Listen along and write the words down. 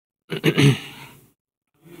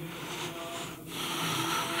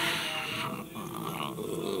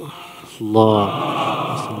الله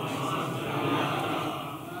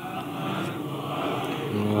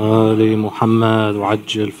آل محمد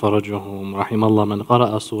وعجل فرجهم. رحم الله من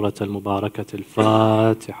قرأ سورة المباركة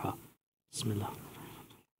الفاتحة. بسم الله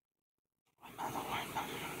الرحمن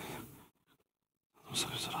الرحيم.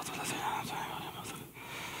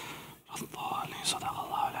 صدق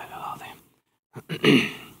الله العلي العظيم.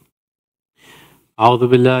 أعوذ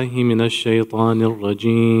بالله من الشيطان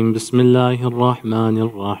الرجيم. بسم الله الرحمن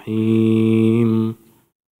الرحيم.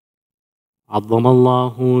 عظم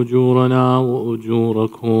الله أجورنا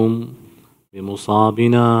وأجوركم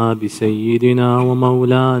بمصابنا بسيدنا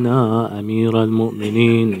ومولانا أمير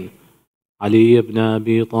المؤمنين علي بن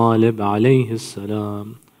أبي طالب عليه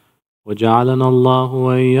السلام، وجعلنا الله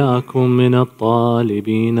وإياكم من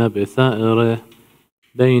الطالبين بثأره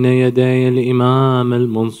بين يدي الإمام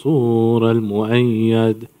المنصور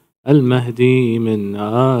المؤيد المهدي من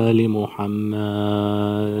آل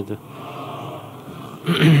محمد.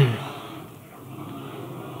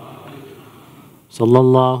 صلى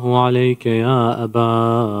الله عليك يا أبا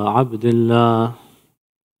عبد الله،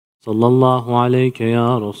 صلى الله عليك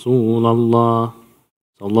يا رسول الله،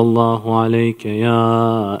 صلى الله عليك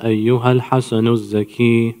يا أيها الحسن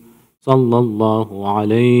الزكي، صلى الله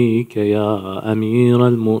عليك يا أمير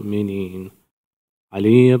المؤمنين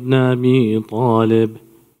علي بن أبي طالب.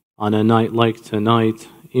 On a night like tonight,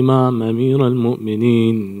 Imam Amir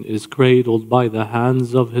al-Mu'mineen is cradled by the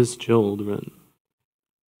hands of his children,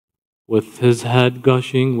 with his head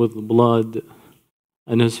gushing with blood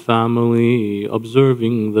and his family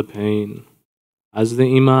observing the pain. As the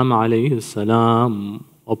Imam alayhi salam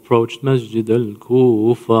approached Masjid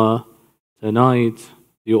al-Kufa tonight,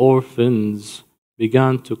 the orphans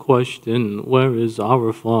began to question, where is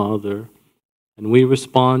our father? And we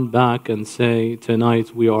respond back and say,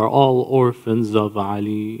 tonight we are all orphans of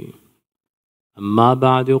Ali. أما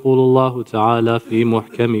بعد يقول الله تعالى في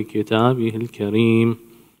محكم كتابه الكريم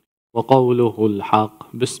وقوله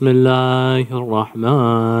الحق. بسم الله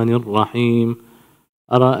الرحمن الرحيم.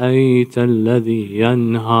 أرأيت الذي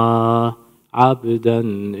ينهى عبدا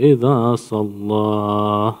إذا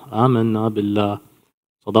صلى. آمنا بالله.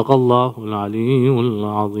 صدق الله العلي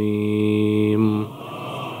العظيم.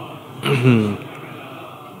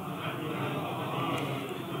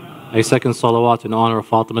 A second salawat in honor of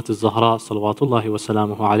Fatima al-Zahra, salawatullahi wa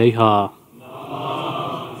salamuhu alayha.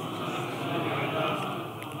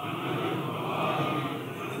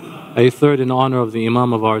 A third in honor of the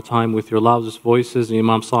Imam of our time with your loudest voices, the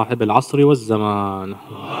Imam Sahib al-Asri wa zaman.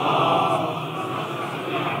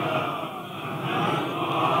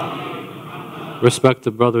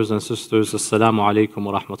 Respected brothers and sisters, Assalamu alaikum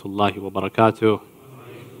wa rahmatullahi wa barakatuh.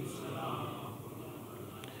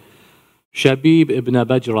 Shabe ibn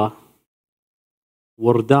Bajra,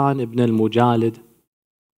 Wardan ibn al-Mujalid,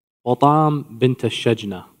 Qatam bint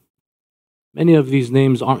al-Shajna. Many of these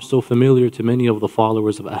names aren't so familiar to many of the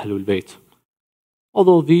followers of Ahlul-bayt.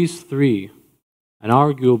 Although these three, and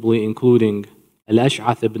arguably including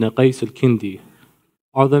Al-Ash'ath ibn Qais al-Kindi,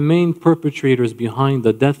 are the main perpetrators behind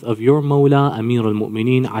the death of your Mawla Amir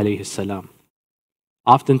al-Mu'mineen alayhi salam.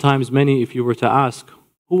 Oftentimes many, if you were to ask,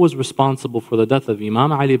 who was responsible for the death of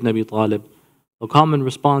Imam Ali ibn Abi Talib, the common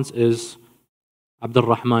response is Abdul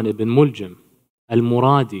Rahman ibn Muljam,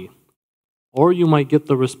 al-Muradi. Or you might get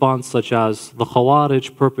the response such as the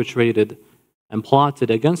Khawarij perpetrated and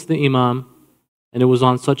plotted against the Imam, and it was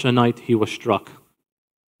on such a night he was struck.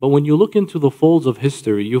 But when you look into the folds of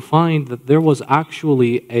history, you find that there was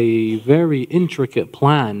actually a very intricate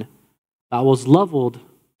plan that was leveled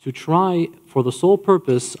to try for the sole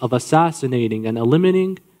purpose of assassinating and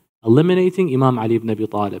eliminating Imam Ali ibn Abi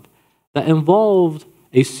Talib. That involved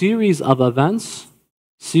a series of events,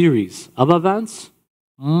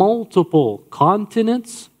 multiple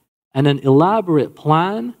continents, and an elaborate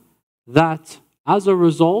plan that, as a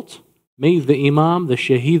result, made the Imam the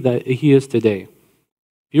Shaheed that he is today.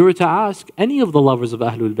 If you were to ask any of the lovers of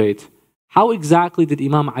Ahlul-bayt, how exactly did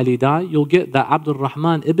Imam Ali die? You'll get that Abdul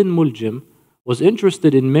Rahman ibn Muljam was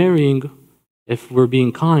interested in marrying, if we're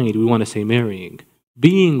being kind, we want to say marrying,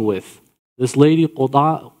 being with this lady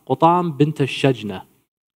Qatam bint al-Shajna.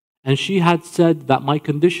 And she had said that my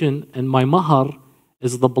condition and my mahar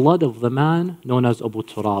is the blood of the man known as Abu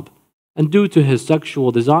Turab. And due to his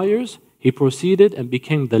sexual desires, he proceeded and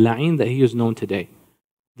became the la'in that he is known today.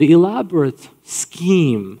 The elaborate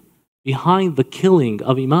scheme behind the killing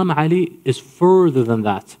of Imam Ali is further than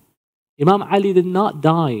that. Imam Ali did not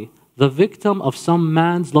die the victim of some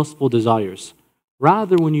man's lustful desires.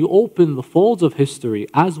 Rather, when you open the folds of history,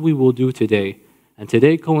 as we will do today, And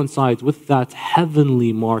today coincides with that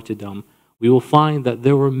heavenly martyrdom. We will find that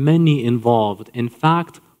there were many involved. In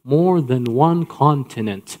fact, more than one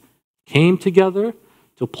continent came together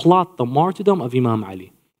to plot the martyrdom of Imam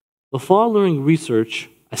Ali. The following research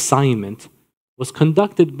assignment was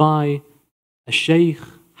conducted by Sheikh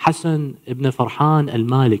Hassan ibn Farhan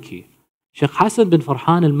al-Maliki. Sheikh Hassan bin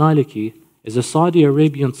Farhan al-Maliki is a Saudi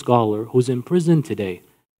Arabian scholar who's in prison today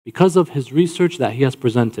because of his research that he has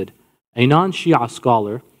presented, a non-Shia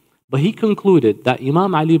scholar, but he concluded that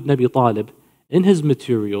Imam Ali ibn Abi Talib, in his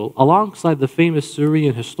material, alongside the famous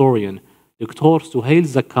Syrian historian Dr. Suhail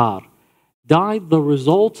Zakar, died the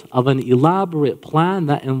result of an elaborate plan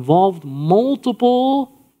that involved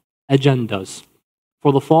multiple agendas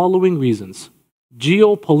for the following reasons: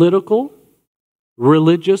 geopolitical,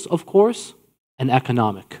 religious, of course, and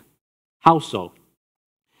economic. How so?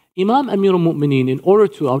 Imam Amir al-Mu'mineen, in order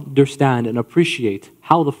to understand and appreciate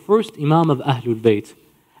how the first Imam of Ahlul-bayt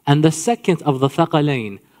and the second of the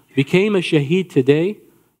Thaqalain became a Shaheed today,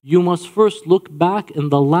 you must first look back in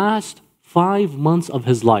the last 5 months of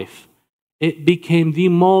his life. It became the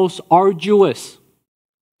most arduous,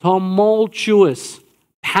 tumultuous,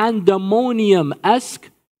 pandemonium-esque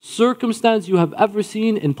circumstance you have ever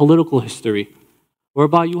seen in political history,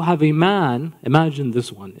 whereby you have a man, imagine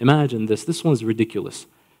this one, imagine this one's ridiculous,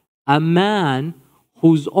 a man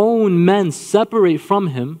whose own men separate from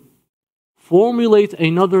him, formulate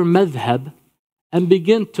another madhab, and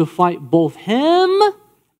begin to fight both him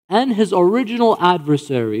and his original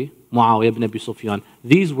adversary, Muawiyah ibn Abi Sufyan.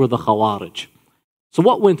 These were the Khawarij. So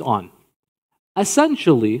what went on?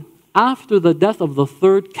 Essentially, after the death of the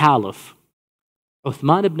third caliph,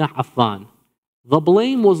 Uthman ibn Affan, the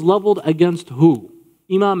blame was leveled against who?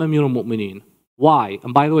 Imam Amir al-Mu'mineen. Why?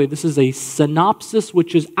 And by the way, this is a synopsis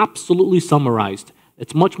which is absolutely summarized.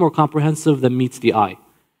 It's much more comprehensive than meets the eye.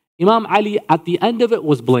 Imam Ali, at the end of it,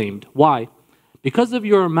 was blamed. Why? Because of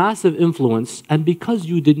your massive influence and because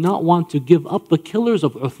you did not want to give up the killers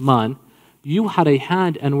of Uthman, you had a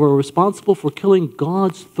hand and were responsible for killing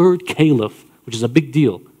God's third caliph, which is a big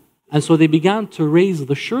deal. And so they began to raise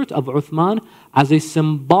the shirt of Uthman as a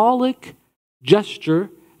symbolic gesture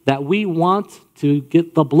that we want to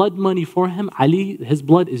get the blood money for him. Ali, his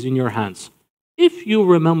blood is in your hands. If you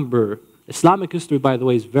remember, Islamic history, by the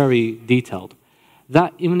way, is very detailed,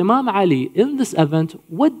 that Imam Ali, in this event,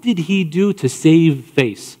 what did he do to save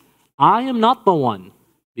face? I am not the one,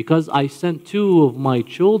 because I sent 2 of my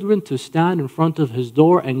children to stand in front of his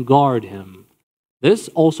door and guard him. This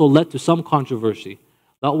also led to some controversy.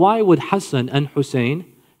 That why would Hassan and Hussein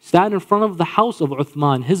stand in front of the house of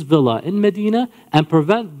Uthman, his villa in Medina, and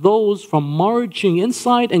prevent those from marching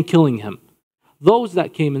inside and killing him? Those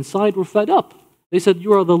that came inside were fed up. They said,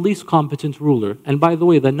 you are the least competent ruler. And by the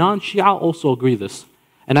way, the non-Shia also agree this.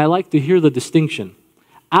 And I like to hear the distinction.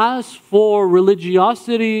 As for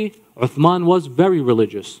religiosity, Uthman was very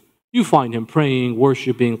religious. You find him praying,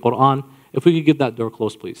 worshipping, Quran. If we could get that door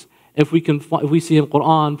closed, please. If we see him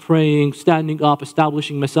Quran, praying, standing up,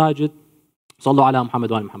 establishing masajid, Sallu ala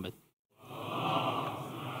Muhammad wa ala Muhammad.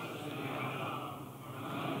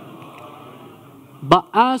 But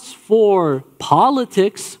as for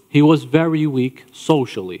politics, he was very weak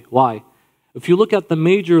socially. Why? If you look at the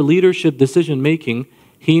major leadership decision making,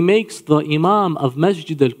 he makes the Imam of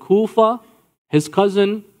Masjid al-Kufa his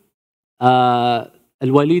cousin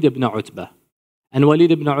Al-Walid ibn Utbah. And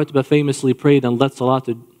Walid ibn Utbah famously prayed and led Salat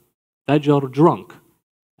al-Fajr drunk.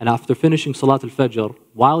 And after finishing Salat al-Fajr,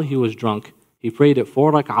 while he was drunk, he prayed it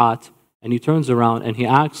 4 rak'at, and he turns around and he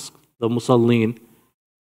asks the Musallin,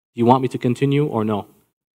 do you want me to continue or no?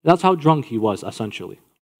 That's how drunk he was, essentially.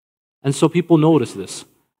 And so people noticed this.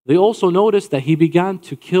 They also noticed that he began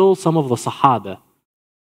to kill some of the Sahaba.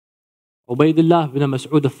 Ubaydullah bin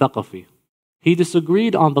Mas'ud al-Thaqafi. He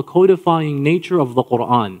disagreed on the codifying nature of the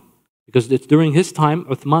Quran. Because it's during his time,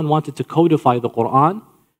 Uthman wanted to codify the Quran.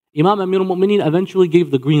 Imam Amir al-Mu'mineen eventually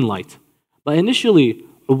gave the green light. But initially,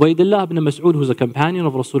 Ubaydullah bin Mas'ud, who's a companion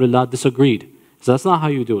of Rasulullah, disagreed. So that's not how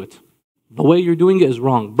you do it. The way you're doing it is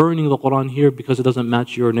wrong. Burning the Quran here because it doesn't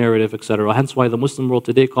match your narrative, etc. Hence why the Muslim world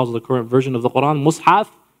today calls the current version of the Quran Mus'haf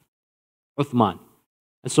Uthman.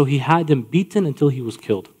 And so he had him beaten until he was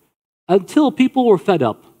killed. Until people were fed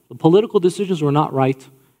up. The political decisions were not right.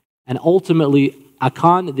 And ultimately,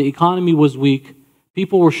 the economy was weak.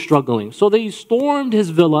 People were struggling. So they stormed his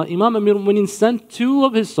villa. Imam Amir al-Mu'mineen sent 2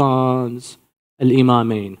 of his sons,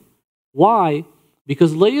 al-Imamain. Why?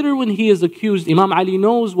 Because later when he is accused, Imam Ali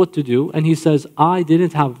knows what to do, and he says, I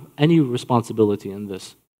didn't have any responsibility in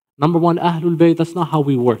this. Number 1, Ahlul-bayt, that's not how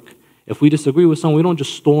we work. If we disagree with someone, we don't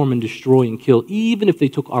just storm and destroy and kill, even if they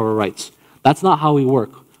took our rights. That's not how we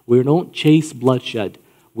work. We don't chase bloodshed.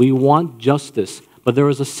 We want justice, but there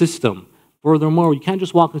is a system. Furthermore, you can't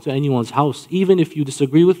just walk into anyone's house, even if you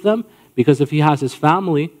disagree with them, because if he has his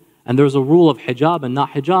family and there's a rule of hijab and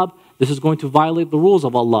not hijab, this is going to violate the rules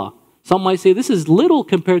of Allah. Some might say this is little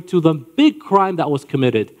compared to the big crime that was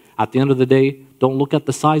committed. At the end of the day, don't look at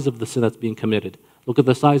the size of the sin that's being committed. Look at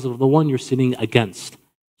the size of the one you're sinning against.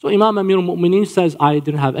 So Imam Amir al-Mu'mineen says, I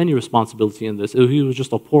didn't have any responsibility in this. He was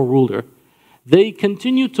just a poor ruler. They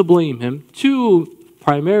continued to blame him. Two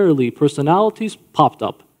primarily personalities popped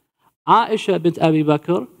up. Aisha bint Abi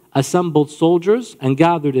Bakr assembled soldiers and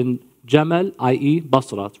gathered in Jamal, i.e.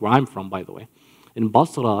 Basra. That's where I'm from, by the way. In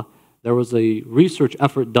Basra, there was a research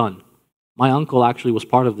effort done. My uncle actually was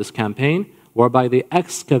part of this campaign, whereby they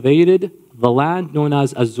excavated the land known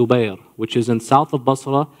as Az-Zubair, which is in south of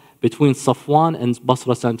Basra, between Safwan and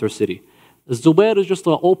Basra center city. Az-Zubair is just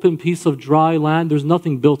an open piece of dry land. There's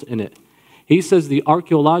nothing built in it. He says the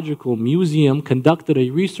archaeological museum conducted a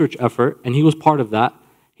research effort, and he was part of that.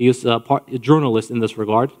 He is a journalist in this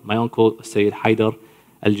regard. My uncle, Sayyid Haidar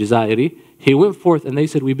al-Jazairi, he went forth and they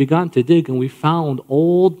said, we began to dig and we found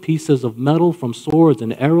old pieces of metal from swords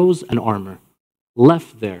and arrows and armor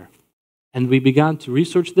left there. And we began to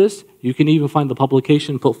research this. You can even find the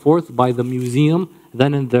publication put forth by the museum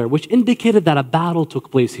then and there, which indicated that a battle took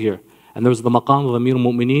place here. And there was the maqam of Amir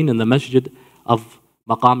al-Mu'mineen in the masjid of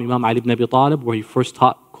Maqam Imam Ali ibn Abi Talib, where he first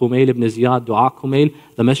taught Kumail ibn Ziyad, Dua Kumail.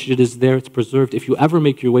 The masjid is there, it's preserved. If you ever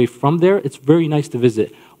make your way from there, it's very nice to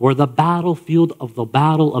visit, where the battlefield of the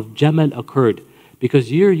Battle of Jamal occurred. Because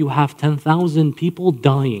here you have 10,000 people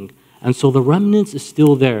dying. And so the remnants is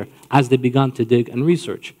still there as they began to dig and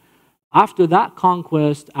research. After that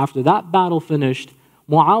conquest, after that battle finished,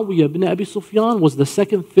 Muawiyah ibn Abi Sufyan was the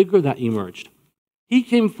second figure that emerged. He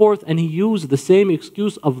came forth and he used the same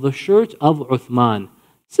excuse of the shirt of Uthman.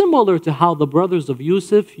 Similar to how the brothers of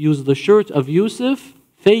Yusuf used the shirt of Yusuf,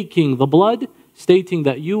 faking the blood, stating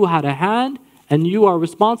that you had a hand and you are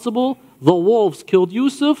responsible. The wolves killed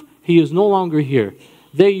Yusuf, he is no longer here.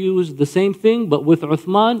 They used the same thing, but with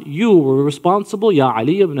Uthman, you were responsible, Ya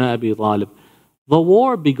Ali ibn Abi Talib. The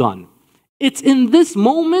war begun. It's in this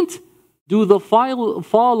moment do the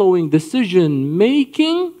following decision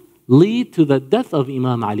making lead to the death of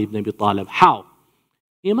Imam Ali ibn Abi Talib. How?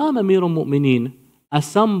 Imam Amir al-Mu'mineen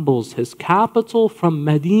assembles his capital from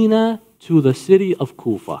Medina to the city of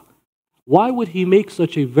Kufa. Why would he make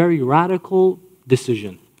such a very radical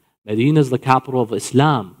decision? Medina is the capital of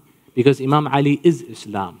Islam, because Imam Ali is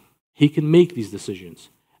Islam. He can make these decisions.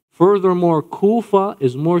 Furthermore, Kufa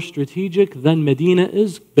is more strategic than Medina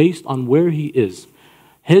is based on where he is.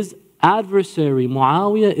 His adversary,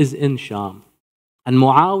 Muawiyah, is in Sham. And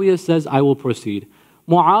Muawiyah says, I will proceed.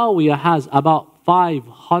 Muawiyah has about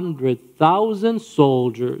 500,000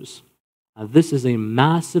 soldiers. And this is a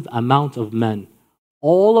massive amount of men.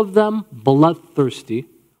 All of them bloodthirsty.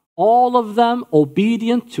 All of them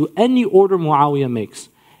obedient to any order Muawiyah makes.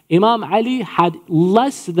 Imam Ali had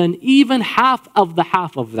less than even half of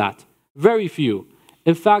that. Very few.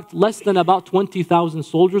 In fact, less than about 20,000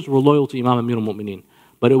 soldiers were loyal to Imam Amir al-Mu'mineen.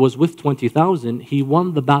 But it was with 20,000, he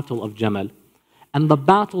won the battle of Jamal. And the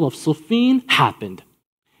battle of Siffin happened.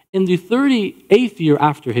 In the 38th year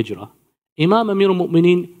after Hijrah, Imam Amir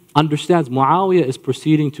al-Mu'mineen understands Muawiyah is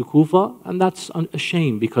proceeding to Kufa, and that's a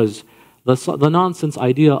shame because the nonsense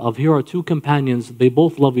idea of here are two companions, they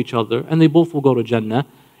both love each other, and they both will go to Jannah,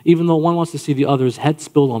 even though one wants to see the other's head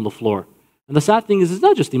spilled on the floor. And the sad thing is, it's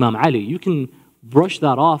not just Imam Ali. You can brush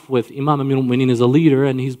that off with Imam Amir al-Mu'mineen as a leader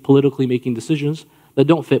and he's politically making decisions that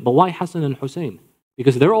don't fit. But why Hassan and Hussein?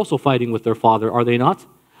 Because they're also fighting with their father, are they not?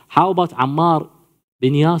 How about Ammar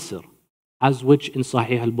bin Yasir? As which in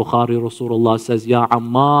Sahih al-Bukhari, Rasulullah says, Ya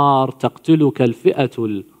Ammar taqtiluka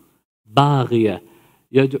al-fi'atu al-baghiyah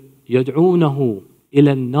yad'unahu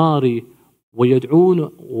ila al-nari wa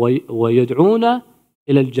yad'una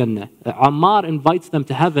ila al-jannah. Ammar invites them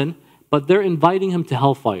to heaven, but they're inviting him to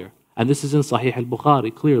hellfire. And this is in Sahih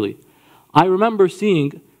al-Bukhari, clearly. I remember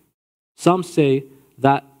seeing some say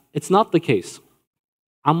that it's not the case.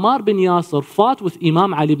 Ammar bin Yasir fought with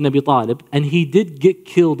Imam Ali ibn Abi Talib and he did get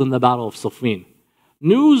killed in the Battle of Siffin.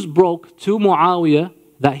 News broke to Muawiyah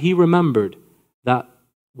that he remembered that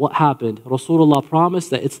what happened. Rasulullah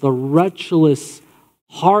promised that it's the wretchless,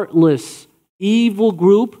 heartless, evil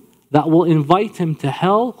group that will invite him to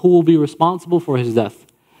hell who will be responsible for his death.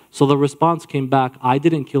 So the response came back, I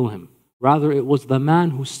didn't kill him. Rather, it was the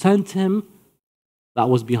man who sent him that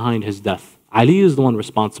was behind his death. Ali is the one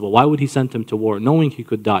responsible. Why would he send him to war, knowing he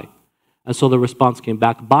could die? And so the response came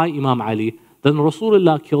back by Imam Ali. Then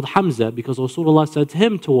Rasulullah killed Hamza because Rasulullah sent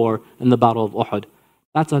him to war in the Battle of Uhud.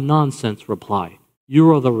 That's a nonsense reply. You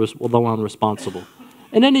are the one responsible.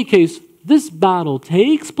 In any case, this battle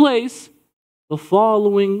takes place. The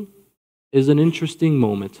following is an interesting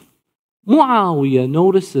moment. Muawiyah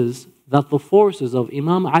notices that the forces of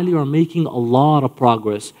Imam Ali are making a lot of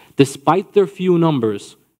progress, despite their few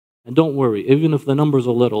numbers. And don't worry, even if the numbers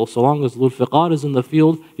are little, so long as Dhul-Fiqar is in the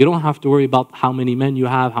field, you don't have to worry about how many men you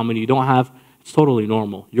have, how many you don't have. It's totally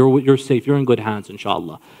normal. You're safe. You're in good hands,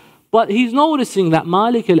 inshallah. But he's noticing that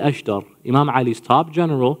Malik al-Ashtar, Imam Ali's top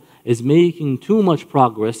general, is making too much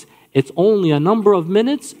progress. It's only a number of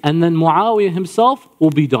minutes, and then Muawiyah himself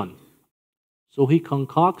will be done. So he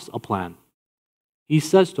concocts a plan. He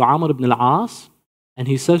says to Amr ibn al-As, and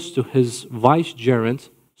he says to his vicegerent,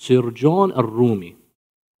 Sirjan al-Rumi,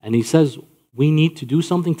 and he says, we need to do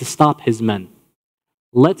something to stop his men.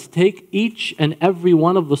 Let's take each and every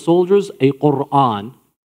one of the soldiers a Quran,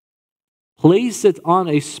 place it on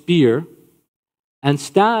a spear, and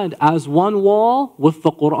stand as one wall with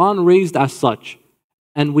the Quran raised as such.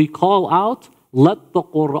 And we call out, let the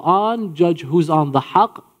Quran judge who's on the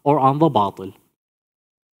haqq or on the batil.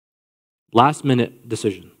 Last minute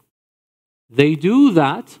decision. They do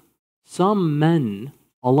that. Some men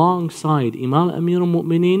alongside Imam Amir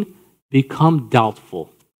al-Mu'mineen become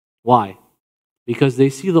doubtful. Why? Because they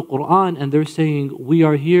see the Quran and they're saying, we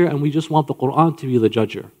are here and we just want the Quran to be the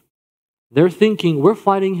judger. They're thinking, we're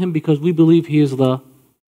fighting him because we believe he is the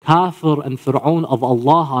kafir and fir'aun of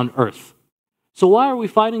Allah on earth. So why are we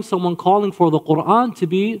fighting someone calling for the Quran to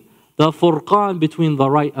be the furqan between the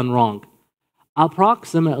right and wrong?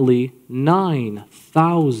 Approximately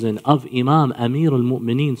 9,000 of Imam Amir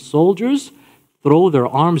al-Mu'mineen's soldiers throw their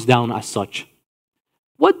arms down as such.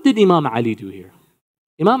 What did Imam Ali do here?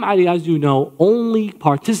 Imam Ali, as you know, only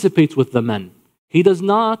participates with the men. He does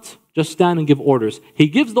not just stand and give orders. He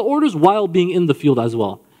gives the orders while being in the field as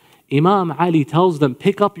well. Imam Ali tells them,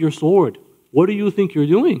 pick up your sword. What do you think you're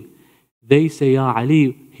doing? They say, Ya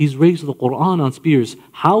Ali, he's raised the Quran on spears.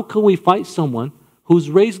 How can we fight someone who's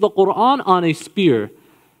raised the Quran on a spear?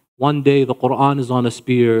 One day the Quran is on a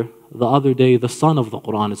spear. The other day the son of the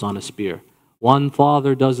Quran is on a spear. One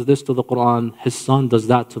father does this to the Quran. His son does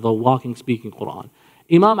that to the walking, speaking Quran.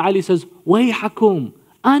 Imam Ali says, Wayhakum,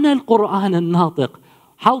 ana al-Quran al-natiq.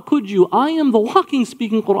 How could you? I am the walking,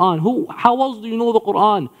 speaking Quran. How else do you know the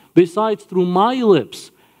Quran besides through my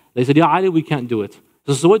lips? They said, Ya Ali, we can't do it.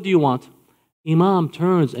 So what do you want? Imam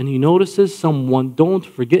turns and he notices someone, don't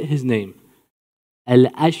forget his name.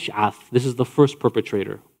 Al-Ash'ath. This is the first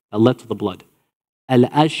perpetrator that led to the blood.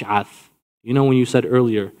 Al-Ash'ath. You know when you said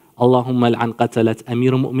earlier, Allahumma al-an qatalat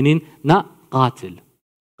Amir al-Mu'mineen, not qatil.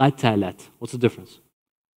 Qatalat. What's the difference?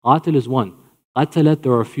 Qatil is one. Qatalat,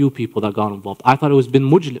 there are a few people that got involved. I thought it was bin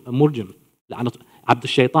Murjim. Abd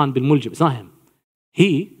al-Shaytan bin Muljim. It's not him.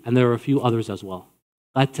 He, and there are a few others as well.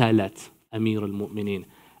 Qatalat Amir al-Mu'mineen.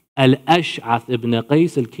 Al-Ash'ath ibn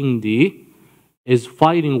Qais al-Kindi is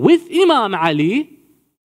fighting with Imam Ali.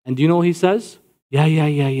 And do you know what he says? Yeah,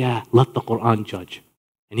 let the Quran judge.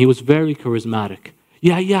 And he was very charismatic.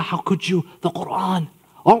 Yeah, how could you? The Quran.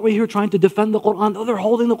 Aren't we here trying to defend the Quran? Oh, they're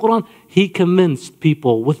holding the Quran. He convinced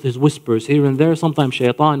people with his whispers here and there. Sometimes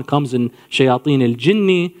shaitan comes in shayateen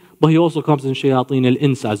al-jinni, but he also comes in shayateen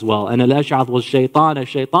al-ins as well. And al-Ash'ath was shaitan.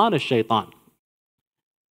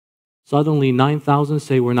 Suddenly 9,000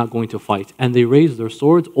 say we're not going to fight. And they raised their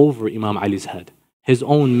swords over Imam Ali's head. His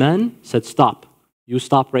own men said, stop. You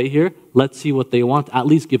stop right here. Let's see what they want. At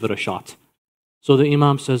least give it a shot. So the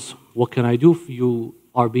Imam says, what can I do if you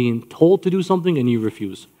are being told to do something and you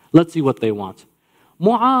refuse? Let's see what they want.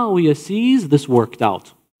 Muawiyah sees this worked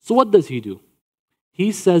out. So what does he do?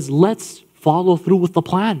 He says, let's follow through with the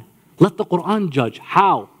plan. Let the Quran judge.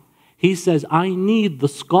 How? He says, I need the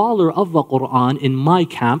scholar of the Quran in my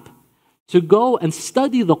camp to go and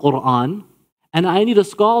study the Quran, and I need a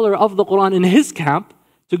scholar of the Quran in his camp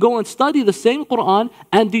to go and study the same Quran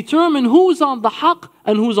and determine who's on the haqq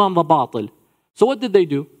and who's on the batil. So what did they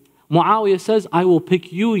do? Muawiyah says, I will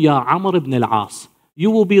pick you, Ya Amr ibn al-As. You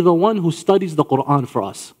will be the one who studies the Quran for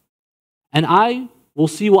us. And I will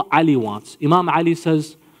see what Ali wants. Imam Ali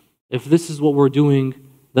says, if this is what we're doing,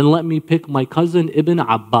 then let me pick my cousin Ibn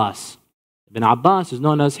Abbas. Ibn Abbas is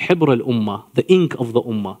known as Hibr al-Ummah, the ink of the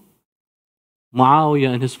Ummah.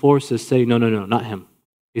 Muawiyah and his forces say, no, not him.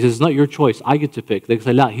 He says, it's not your choice. I get to pick. They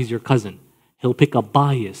say, la, he's your cousin. He'll pick a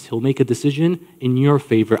bias. He'll make a decision in your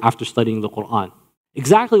favor after studying the Quran.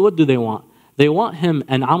 Exactly what do they want? They want him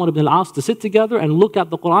and Amr ibn al-As to sit together and look at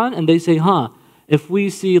the Quran and they say, if we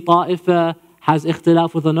see ta'ifa has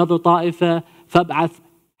ikhtilaf with another ta'ifa, فَابْعَثْ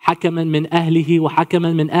حَكَمًا مِنْ أَهْلِهِ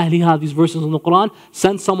وَحَكَمًا مِنْ أَهْلِهَا. These verses in the Quran,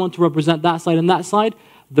 send someone to represent that side and that side.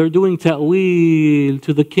 they're doing ta'weel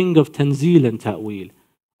to the king of Tanzil and ta'weel.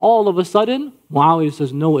 All of a sudden, Muawiyah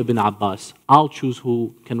says, no, Ibn Abbas, I'll choose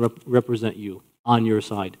who can represent you on your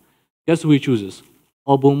side. Guess who he chooses?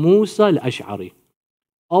 Abu Musa al-Ash'ari.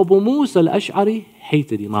 Abu Musa al-Ash'ari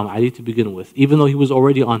hated Imam Ali to begin with, even though he was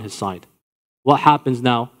already on his side. What happens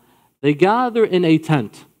now? They gather in a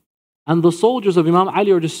tent, and the soldiers of Imam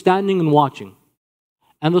Ali are just standing and watching.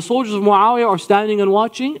 And the soldiers of Muawiyah are standing and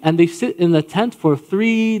watching, and they sit in the tent for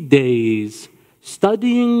 3 days,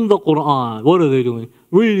 studying the Quran. What are they doing?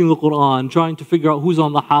 Reading the Quran, trying to figure out who's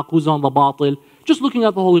on the haqq, who's on the batil, just looking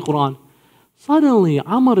at the Holy Quran. Suddenly,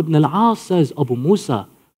 Amr ibn al-As says, Abu Musa,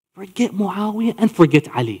 forget Muawiyah and forget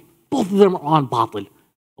Ali. Both of them are on batil.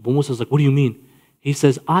 Abu Musa is like, what do you mean? He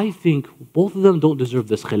says, I think both of them don't deserve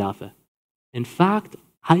this khilafah. In fact,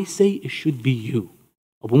 I say it should be you.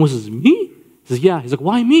 Abu Musa says, me? He says, yeah. He's like,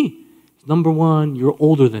 why me? Number one, you're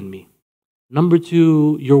older than me. Number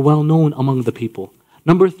two, you're well known among the people.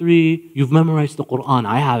 Number three, you've memorized the Quran.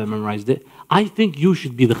 I haven't memorized it. I think you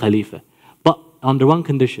should be the Khalifa. But under one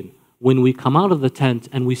condition, when we come out of the tent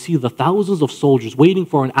and we see the thousands of soldiers waiting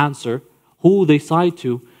for an answer, who they side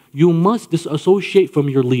to, you must disassociate from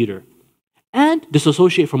your leader and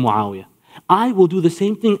disassociate from Muawiyah. I will do the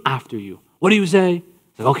same thing after you. What do you say?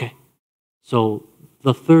 It's like, okay. So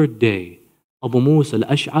the third day, Abu Musa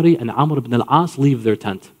al-Ash'ari and Amr ibn al-As leave their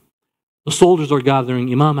tent. The soldiers are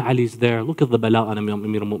gathering. Imam Ali's there. Look at the bala on Amir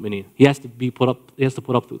al-Mu'mineen. He has to put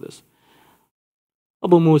up through this.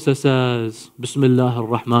 Abu Musa says, Bismillah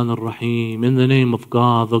ar-Rahman ar-Rahim. In the name of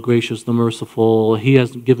God, the gracious, the merciful. He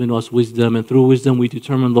has given us wisdom, and through wisdom we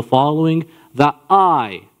determine the following, that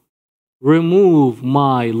I remove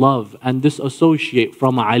my love and disassociate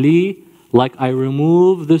from Ali like I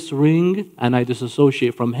remove this ring and I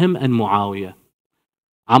disassociate from him and Muawiyah.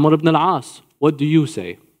 Amr ibn al-As, what do you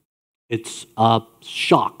say? It's a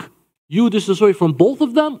shock. You disassociate from both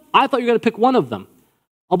of them? I thought you were going to pick one of them.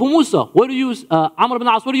 Abu Musa, Amr ibn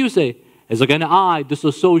al-As, what do you say? He's like, and I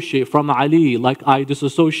disassociate from Ali like I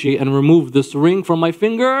disassociate and remove this ring from my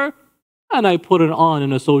finger, and I put it on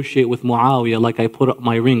and associate with Muawiyah like I put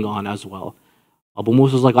my ring on as well. Abu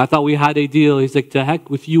Musa's like, I thought we had a deal. He's like, to heck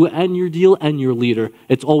with you and your deal and your leader.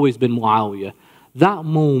 It's always been Muawiyah. That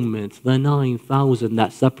moment, the 9,000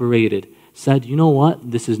 that separated said, you know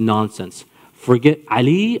what? This is nonsense. Forget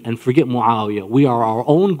Ali and forget Muawiyah. We are our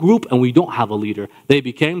own group and we don't have a leader. They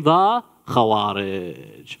became the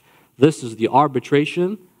Khawarij. This is the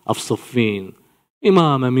arbitration of Siffin.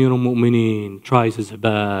 Imam Amir al-Mu'mineen tries his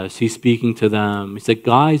best. He's speaking to them. He said,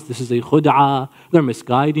 guys, this is a khud'ah. They're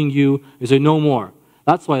misguiding you. He said, no more.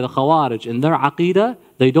 That's why the Khawarij, in their aqeedah,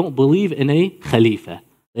 they don't believe in a Khalifa.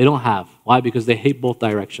 They don't have. Why? Because they hate both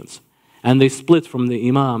directions. And they split from the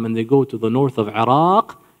Imam and they go to the north of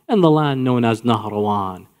Iraq and the land known as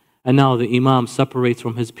Nahrawan. And now the Imam separates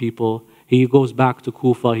from his people. He goes back to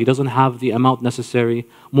Kufa. He doesn't have the amount necessary.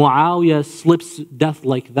 Muawiyah slips death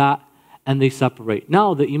like that. And they separate.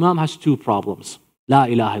 Now the Imam has two problems. La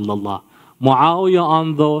ilaha illallah. Muawiyah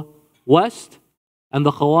on the west and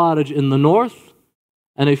the Khawarij in the north,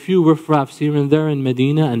 and a few riffraffs here and there in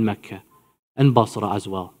Medina and Mecca and Basra as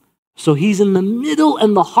well. So he's in the middle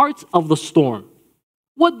and the heart of the storm.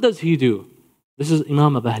 What does he do? This is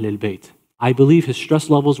Imam of Ahlul-bayt. I believe his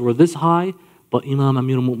stress levels were this high, but Imam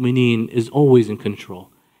Amir al-Mu'mineen is always in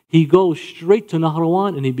control. He goes straight to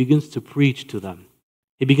Nahrawan and he begins to preach to them.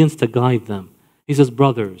 He begins to guide them. He says,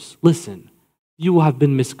 brothers, listen, you have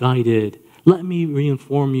been misguided. Let me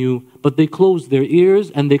reinform you. But they close their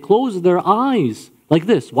ears and they close their eyes like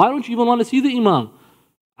this. Why don't you even want to see the Imam?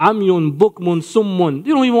 Amyun, bukmun, summun.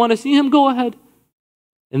 You don't even want to see him? Go ahead.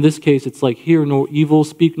 In this case, it's like, hear no evil,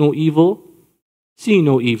 speak no evil, see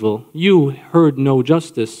no evil. You heard no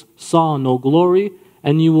justice, saw no glory,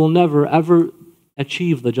 and you will never ever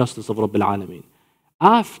achieve the justice of Rabbil Alameen.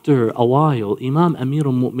 After a while, Imam Amir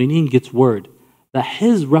al-Mu'mineen gets word that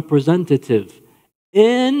his representative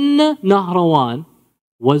in Nahrawan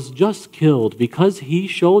was just killed because he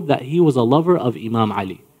showed that he was a lover of Imam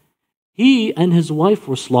Ali. He and his wife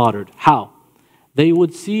were slaughtered. How? They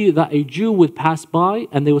would see that a Jew would pass by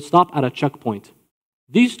and they would stop at a checkpoint.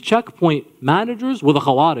 These checkpoint managers were the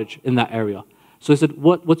Khawarij in that area. So he said,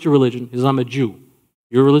 what's your religion? He says, I'm a Jew.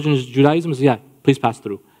 Your religion is Judaism? He said, yeah, please pass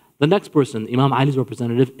through. The next person, Imam Ali's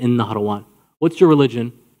representative in Nahrawan. What's your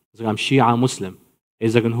religion? He's like, I'm Shia Muslim.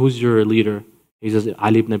 He's like, and who's your leader? He says,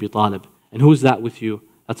 Ali ibn Abi Talib. And who's that with you?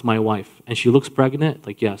 That's my wife. And she looks pregnant?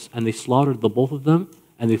 Like, yes. And they slaughtered the both of them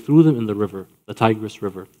and they threw them in the river, the Tigris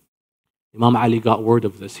River. Imam Ali got word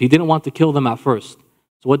of this. He didn't want to kill them at first.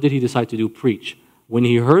 So what did he decide to do? Preach. When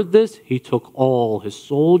he heard this, he took all his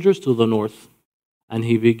soldiers to the north. and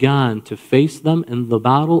he began to face them in the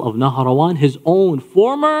battle of Nahrawan, his own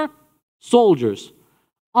former soldiers.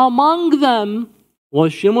 Among them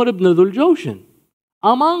was Shimr ibn Dhul Joshin.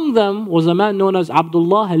 Among them was a man known as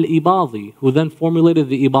Abdullah al-Ibadi, who then formulated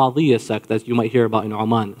the Ibadiyya sect, as you might hear about in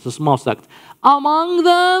Oman. It's a small sect. Among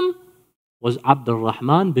them was Abdul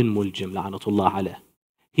Rahman bin Muljim, la'natullah alayh.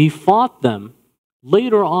 He fought them.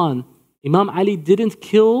 Later on, Imam Ali didn't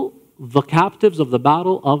kill the captives of the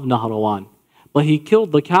battle of Nahrawan, but he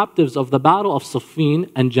killed the captives of the battle of Siffin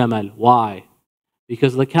and Jamal. Why?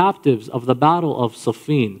 Because the captives of the battle of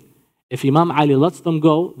Siffin, if Imam Ali lets them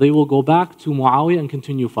go, they will go back to Muawiyah and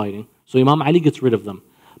continue fighting. So Imam Ali gets rid of them.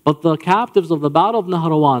 But the captives of the battle of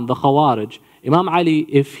Nahrawan, the Khawarij, Imam Ali,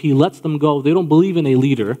 if he lets them go, they don't believe in a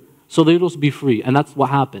leader, so they'll just be free. And that's what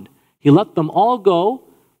happened. He let them all go.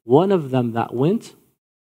 One of them that went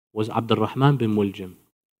was Abdul Rahman bin Muljim.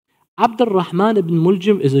 Abdul Rahman ibn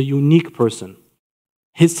Muljim is a unique person.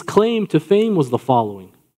 His claim to fame was the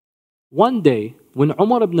following. One day, when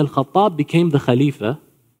Umar ibn al-Khattab became the Khalifa,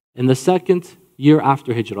 in the second year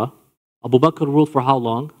after Hijrah, Abu Bakr ruled for how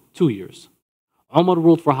long? 2 years. Umar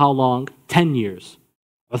ruled for how long? 10 years.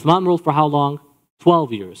 Uthman ruled for how long?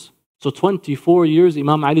 12 years. So 24 years,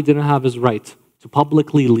 Imam Ali didn't have his right to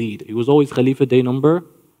publicly lead. He was always Khalifa day number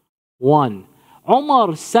 1.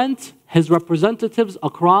 Umar sent his representatives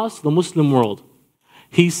across the Muslim world.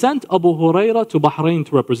 He sent Abu Hurairah to Bahrain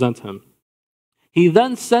to represent him. He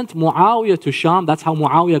then sent Muawiyah to Sham. That's how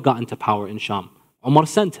Muawiyah got into power in Sham. Umar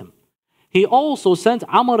sent him. He also sent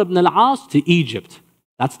Amr ibn al-As to Egypt.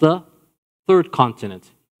 That's the third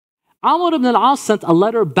continent. Amr ibn al-As sent a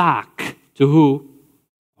letter back to who?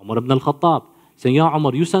 Umar ibn al-Khattab, saying, Ya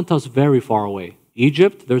Umar, you sent us very far away.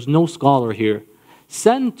 Egypt, there's no scholar here.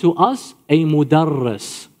 Send to us a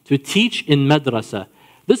mudarris to teach in madrasa.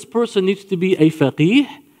 This person needs to be a faqih,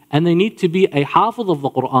 and they need to be a hafiz of the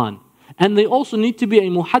Quran. And they also need to be a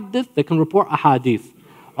muhaddith that can report a hadith.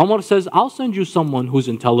 Umar says, I'll send you someone who's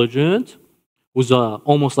intelligent, who's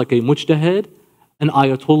almost like a mujtahid, an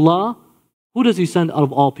ayatollah. Who does he send out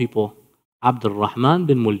of all people? Abdul Rahman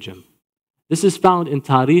bin Muljim. This is found in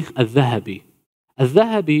Tarikh al-Dhahabi.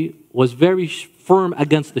 Al-Dhahabi was very firm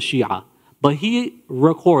against the Shia, but he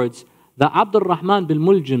records that Abdul Rahman bin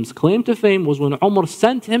Muljim's claim to fame was when Umar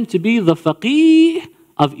sent him to be the faqih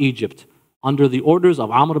of Egypt under the orders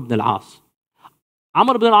of Amr ibn al-As.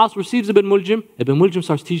 Amr ibn al-As receives Ibn Muljim. Ibn Muljim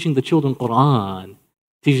starts teaching the children Quran,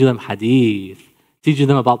 teaching them hadith, teaching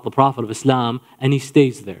them about the Prophet of Islam, and he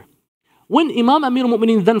stays there. When Imam Amir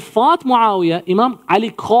al-Mu'mineen then fought Muawiyah, Imam Ali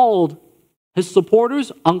called his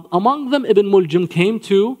supporters. Among them, Ibn Muljim came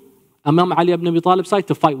to Imam Ali ibn Abi Talib's side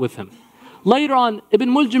to fight with him. Later on, Ibn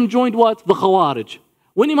Muljim joined what? The Khawarij.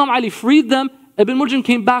 When Imam Ali freed them, Ibn Muljim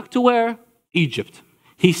came back to where? Egypt.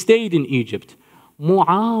 He stayed in Egypt.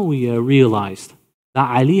 Muawiyah realized that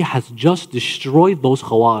Ali has just destroyed those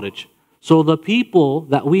Khawarij. So the people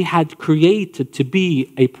that we had created to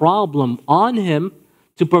be a problem on him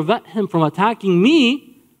to prevent him from attacking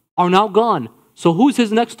me are now gone. So who's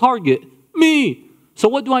his next target? Me. So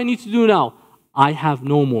what do I need to do now? I have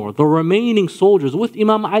no more. The remaining soldiers with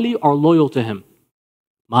Imam Ali are loyal to him.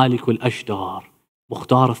 Malik al-Ashdar,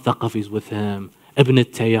 Mukhtar al-Thaqafi is with him, Ibn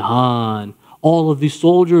al-Tayhan. All of these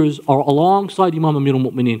soldiers are alongside Imam Amir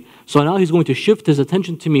al-Mu'mineen. So now he's going to shift his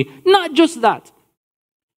attention to me. Not just that.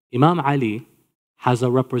 Imam Ali has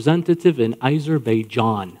a representative in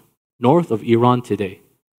Azerbaijan, north of Iran today,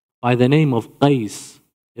 by the name of Qais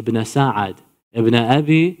ibn Sa'ad ibn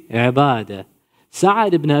Abi Ibadah.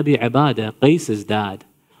 Sa'ad ibn Abi Ibadah, Qais' dad,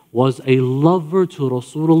 was a lover to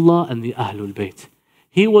Rasulullah and the Ahlul-bayt.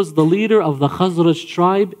 He was the leader of the Khazraj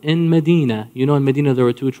tribe in Medina. You know, in Medina there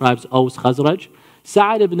were two tribes, Aus, Khazraj.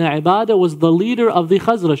 Sa'ad ibn Ibadah was the leader of the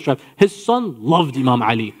Khazraj tribe. His son loved Imam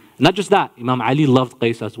Ali. Not just that, Imam Ali loved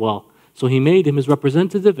Qais as well. So he made him his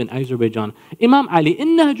representative in Azerbaijan. Imam Ali, in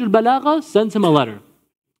Nahj al-Balagha, sends him a letter.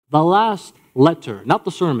 The last letter, not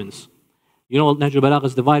the sermons. You know, Nahj al-Balagha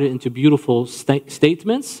is divided into beautiful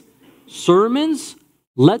statements, sermons,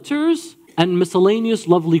 letters, and miscellaneous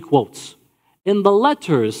lovely quotes. In the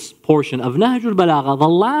letters portion of Nahj al-Balagha, the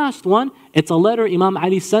last one, it's a letter Imam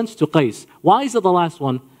Ali sends to Qais. Why is it the last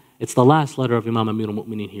one? It's the last letter of Imam Amir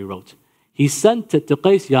al-Mu'mineen he wrote. He sent it to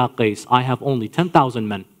Qais, Ya Qais, I have only 10,000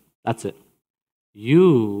 men. That's it.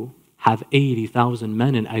 You have 80,000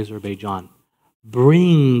 men in Azerbaijan.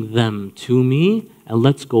 Bring them to me and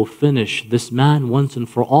let's go finish this man once and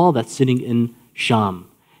for all that's sitting in Sham.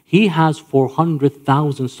 He has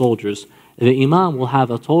 400,000 soldiers. The Imam will have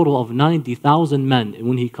a total of 90,000 men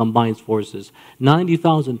when he combines forces.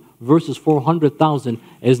 90,000 versus 400,000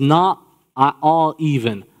 is not at all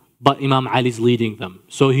even. but Imam Ali's leading them,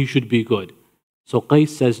 so he should be good. So Qais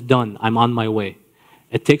says, done, I'm on my way.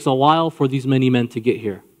 It takes a while for these many men to get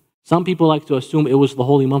here. Some people like to assume it was the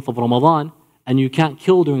holy month of Ramadan, and you can't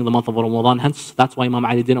kill during the month of Ramadan, hence that's why Imam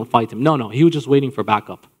Ali didn't fight him. No, he was just waiting for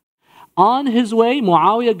backup. On his way,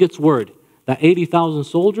 Muawiyah gets word that 80,000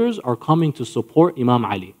 soldiers are coming to support Imam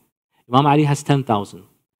Ali. Imam Ali has 10,000,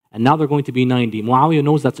 and now they're going to be 90. Muawiyah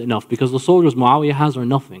knows that's enough, because the soldiers Muawiyah has are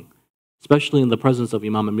nothing, especially in the presence of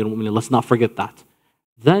Imam Amir al-Mu'minin. Let's not forget that.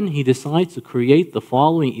 Then he decides to create the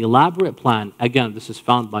following elaborate plan. Again, this is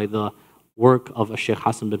found by the work of Sheikh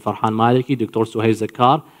Hassan bin Farhan Maliki, Dr. Suhail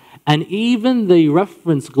Zakkar, and even they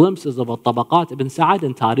reference glimpses of Al-Tabaqat ibn Sa'ad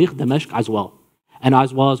and Tariq Damashq as well. And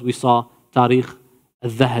as well as we saw Tariq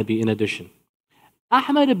al-Dhahabi in addition.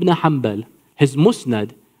 Ahmad ibn Hanbal, his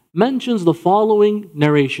Musnad, mentions the following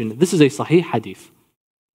narration. This is a Sahih hadith,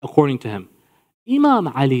 according to him. Imam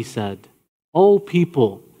Ali said, O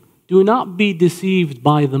people, do not be deceived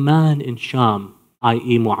by the man in Sham,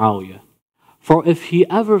 i.e. Muawiyah. For if he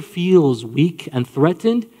ever feels weak and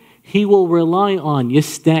threatened, he will rely on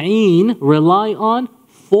rely on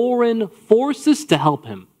foreign forces to help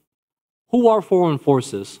him. Who are foreign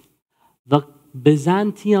forces? The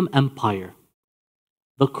Byzantium Empire,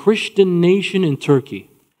 the Christian nation in Turkey,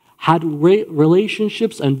 had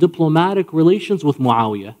relationships and diplomatic relations with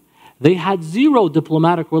Muawiyah. They had zero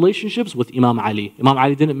diplomatic relationships with Imam Ali. Imam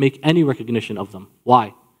Ali didn't make any recognition of them.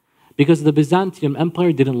 Why? Because the Byzantium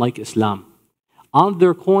Empire didn't like Islam. On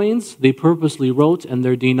their coins, they purposely wrote in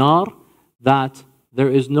their dinar that there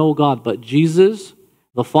is no God but Jesus,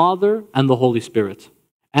 the Father, and the Holy Spirit.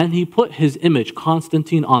 And he put his image,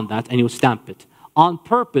 Constantine, on that, and he would stamp it. On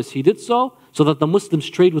purpose, he did so that the Muslims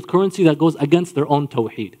trade with currency that goes against their own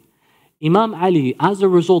tawheed. Imam Ali, as a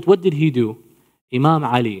result, what did he do? Imam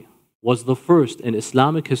Ali was the first in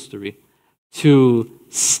Islamic history to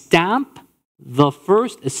stamp the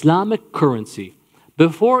first Islamic currency.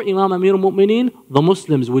 Before Imam Amir al-Mu'minin, the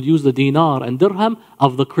Muslims would use the dinar and dirham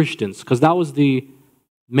of the Christians, because that was the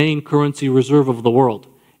main currency reserve of the world.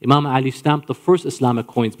 Imam Ali stamped the first Islamic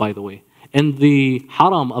coins, by the way. In the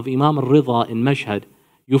haram of Imam al-Ridha in Mashhad,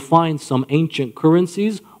 you find some ancient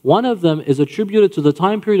currencies. One of them is attributed to the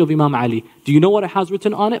time period of Imam Ali. Do you know what it has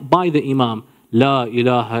written on it? By the Imam. La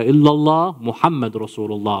ilaha illallah Muhammad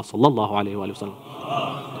Rasulullah sallallahu alayhi wa sallam.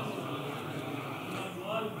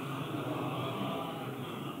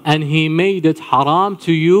 And he made it haram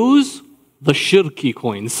to use the shirki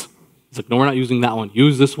coins. He's like, no, we're not using that one.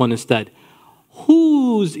 Use this one instead.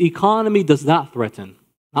 Whose economy does that threaten?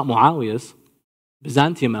 Not Muawiyah's.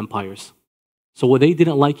 Byzantium empires. So they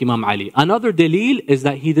didn't like Imam Ali. Another dalil is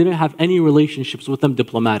that he didn't have any relationships with them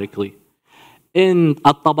diplomatically. In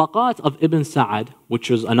At-Tabaqat of Ibn Sa'ad, which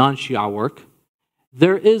is a non-Shia work,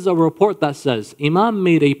 there is a report that says Imam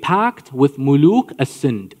made a pact with Muluk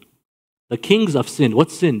as-Sind, the kings of Sind.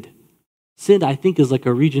 What's Sind? Sind, I think, is like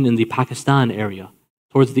a region in the Pakistan area,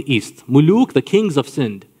 towards the east. Muluk, the kings of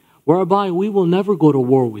Sind, whereby we will never go to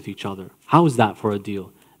war with each other. How is that for a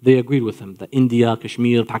deal? They agreed with him, that India,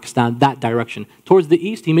 Kashmir, Pakistan, that direction. Towards the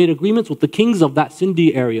east, he made agreements with the kings of that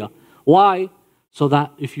Sindhi area. Why? So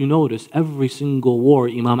that, if you notice, every single war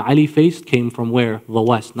Imam Ali faced came from where? The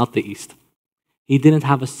west, not the east. He didn't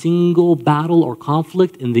have a single battle or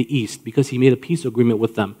conflict in the east because he made a peace agreement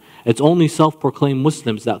with them. It's only self-proclaimed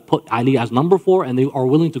Muslims that put Ali as number 4 and they are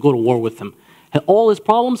willing to go to war with him. All his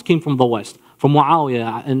problems came from the west, from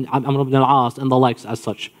Muawiyah and Amr ibn al-As and the likes as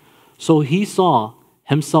such. So he saw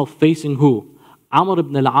himself facing who? Amr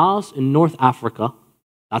ibn al-As in North Africa,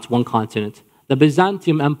 that's one continent. The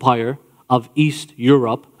Byzantium Empire of East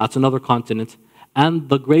Europe, that's another continent. And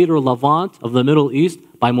the greater Levant of the Middle East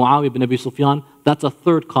by Muawiyah ibn Abi Sufyan, that's a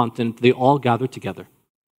third continent. They all gathered together.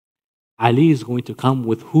 Ali is going to come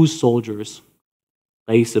with whose soldiers?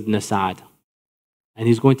 Qais ibn Sa'ad. And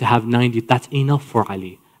he's going to have 90. That's enough for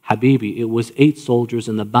Ali. Habibi, it was 8 soldiers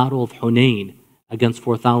in the battle of Hunayn against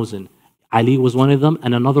 4,000. Ali was one of them,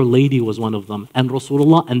 and another lady was one of them, and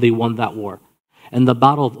Rasulullah, and they won that war. In the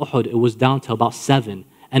battle of Uhud, it was down to about 7,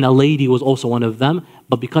 and a lady was also one of them,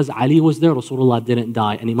 but because Ali was there, Rasulullah didn't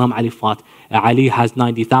die, and Imam Ali fought. Ali has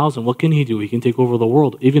 90,000, what can he do? He can take over the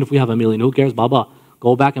world. Even if we have 1,000,000, who cares? Baba,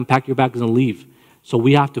 go back and pack your bags and leave. So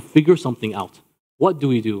we have to figure something out. What do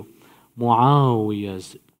we do?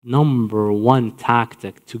 Muawiyah's number 1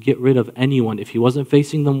 tactic to get rid of anyone, if he wasn't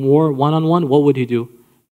facing them war one-on-one, what would he do?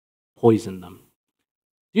 Poison them.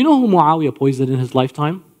 Do you know who Muawiyah poisoned in his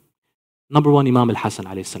lifetime? Number 1, Imam al-Hassan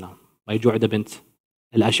alayhi salam, by Ju'da bint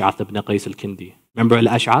al-Ash'ath ibn Qais al-Kindi. Remember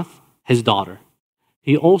al-Ash'ath? His daughter.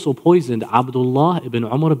 He also poisoned Abdullah ibn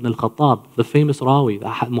Umar ibn al-Khattab, the famous Rawi, the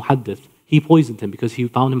Muhaddith. He poisoned him because he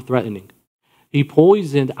found him threatening. He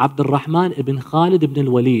poisoned Abdul Rahman ibn Khalid ibn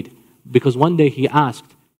al-Walid because one day he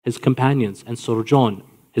asked his companions and Sir John,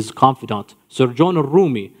 his confidant, Sir John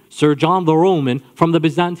al-Rumi, Sir John the Roman from the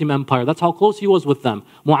Byzantium Empire. That's how close he was with them.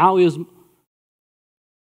 Muawiyah's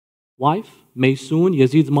wife, Maysoon,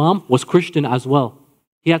 Yazid's mom, was Christian as well.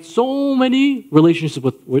 He had so many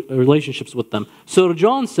relationships with them. Sir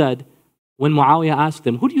John said, when Muawiyah asked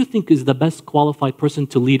him, who do you think is the best qualified person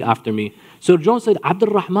to lead after me? Sir John said,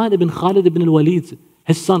 Abdul Rahman ibn Khalid ibn al-Walid.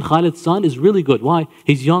 His son, Khalid's son, is really good. Why?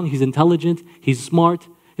 He's young, he's intelligent, he's smart.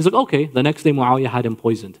 He's like, okay. The next day Muawiyah had him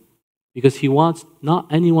poisoned because he wants not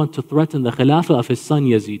anyone to threaten the Khilafah of his son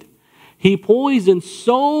Yazid. He poisoned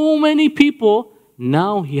so many people.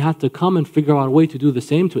 Now he had to come and figure out a way to do the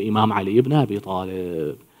same to Imam Ali ibn Abi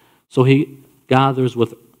Talib. So he gathers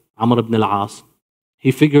with Amr ibn al-As.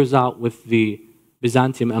 He figures out with the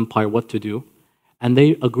Byzantium Empire what to do. And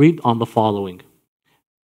they agreed on the following.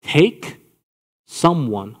 Take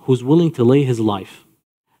someone who's willing to lay his life.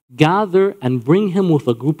 Gather and bring him with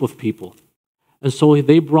a group of people. And so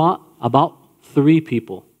they brought about 3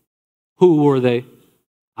 people. Who were they?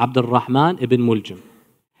 Abdul Rahman ibn Muljim.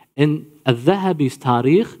 In Al-Dhahabi's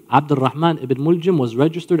Tariq, Abdul Rahman ibn Muljim was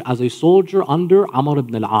registered as a soldier under Amr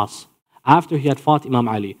ibn al-As after he had fought Imam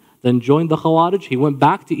Ali. Then joined the Khawarij. He went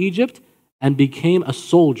back to Egypt and became a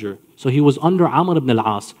soldier. So he was under Amr ibn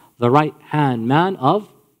al-As, the right-hand man of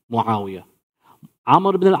Muawiyah.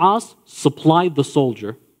 Amr ibn al-As supplied the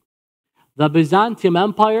soldier. The Byzantium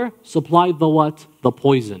Empire supplied the what? The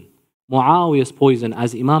poison. Muawiyah's poison,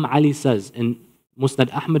 as Imam Ali says in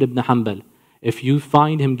Musnad Ahmad ibn Hanbal, if you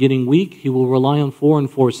find him getting weak, he will rely on foreign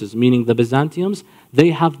forces, meaning the Byzantiums.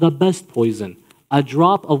 They have the best poison, a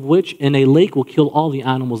drop of which in a lake will kill all the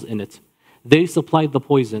animals in it. They supplied the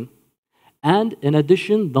poison. And in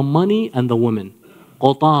addition, the money and the women.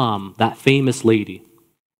 Qutam, that famous lady.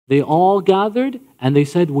 They all gathered and they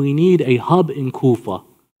said, we need a hub in Kufa.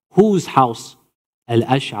 Whose house?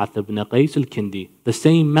 Al-Ash'ath ibn Qais al-Kindi, the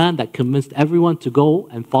same man that convinced everyone to go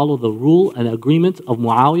and follow the rule and agreement of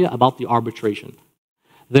Muawiyah about the arbitration.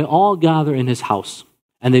 They all gather in his house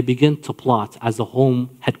and they begin to plot as the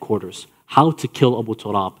home headquarters how to kill Abu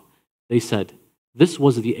Turab. They said, this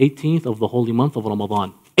was the 18th of the holy month of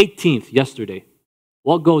Ramadan. 18th, yesterday.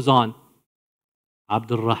 What goes on?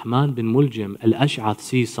 Abdul Rahman bin Muljim al-Ash'ath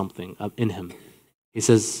sees something in him. He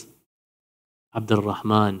says, Abdul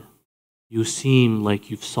Rahman, you seem like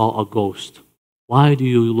you saw a ghost. Why do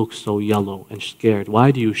you look so yellow and scared?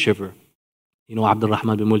 Why do you shiver? You know, Abdul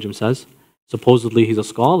Rahman bin Muljim says, supposedly he's a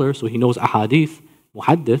scholar, so he knows ahadith,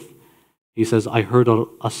 muhaddith. He says, I heard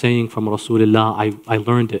a saying from Rasulullah, I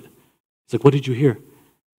learned it. He's like, what did you hear?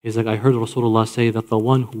 He's like, I heard Rasulullah say that the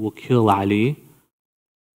one who will kill Ali,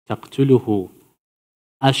 تَقْتُلُهُ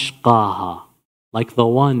أَشْقَاهَا, like the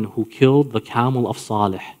one who killed the camel of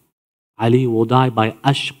Salih. Ali will die by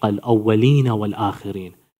أَشْقَى الْأَوَّلِينَ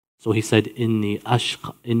وَالْآخِرِينَ. So he said, إِنِّي أَخْشَى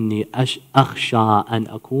أَنْ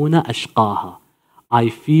أَكُونَ أَشْقَاهَا. I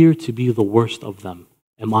fear to be the worst of them.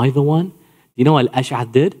 Am I the one? You know what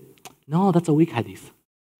Al-Ash'ath did? No, that's a weak hadith.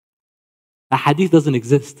 That hadith doesn't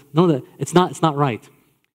exist. No, it's not right.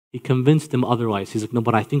 He convinced him otherwise. He's like, no,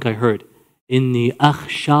 but I think I heard. إِنِّي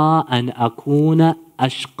أَخْشَى أَنْ أَكُونَ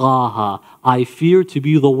أَشْقَاهَا. I fear to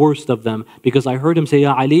be the worst of them because I heard him say,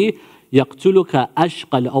 Ya Ali, يَقْتُلُكَ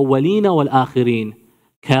أَشْقَى الْأَوَّلِينَ وَالْآخِرِينَ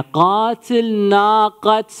كَقَاتِلْ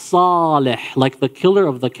نَاقَةِ صَالِحٍ, like the killer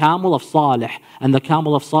of the camel of Salih. And the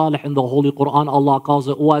camel of Salih in the Holy Quran, Allah calls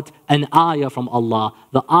it what? An ayah from Allah,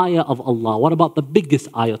 the ayah of Allah. What about the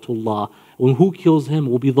biggest ayatullah? When who kills him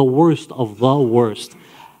will be the worst of the worst.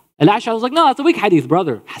 Al-Ash'ari was like, no, that's a weak hadith,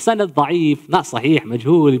 brother. Hassan al-Da'if, not sahih,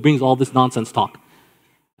 majhul. He brings all this nonsense talk.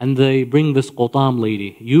 And they bring this Qutam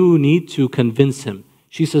lady. You need to convince him.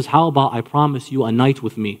 She says, how about I promise you a night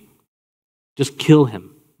with me? Just kill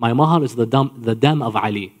him. My mahar is the dam of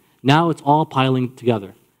Ali. Now it's all piling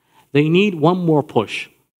together. They need one more push.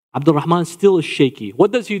 Abdul Rahman still is shaky.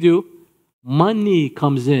 What does he do? Money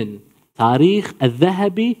comes in. Tariq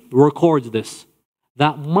al-Dhahabi records this.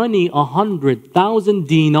 That money, 100,000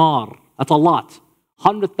 dinar. That's a lot.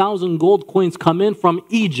 100,000 gold coins come in from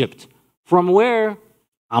Egypt. From where?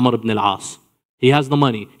 Amr ibn al-As. He has the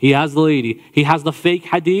money. He has the lady. He has the fake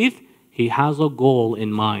hadith. He has a goal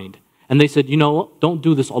in mind. And they said, you know what? Don't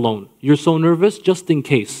do this alone. You're so nervous, just in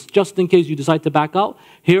case. Just in case you decide to back out,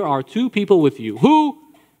 here are 2 people with you. Who?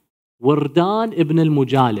 Wardan ibn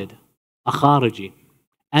al-Mujalid, a Khariji.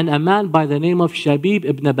 And a man by the name of Shabe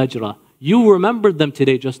ibn Bajra. You remembered them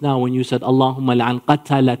today just now when you said, Allahumma la'an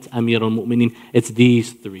qatalat amir al-mu'minin. It's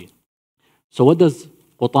these 3. So what does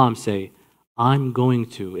Qutam say? I'm going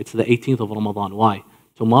to. It's the 18th of Ramadan. Why?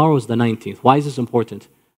 Tomorrow is the 19th. Why is this important?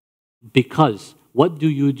 Because what do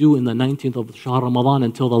you do in the 19th of Shahr Ramadan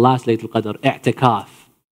until the last Laylatul Qadr? I'tikaf.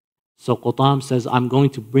 So Qutam says, I'm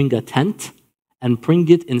going to bring a tent and bring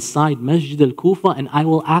it inside Masjid al-Kufa and I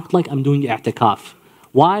will act like I'm doing i'tikaf.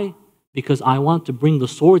 Why? Because I want to bring the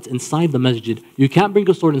swords inside the masjid. You can't bring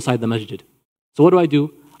a sword inside the masjid. So what do?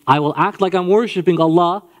 I will act like I'm worshipping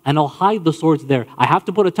Allah and I'll hide the swords there. I have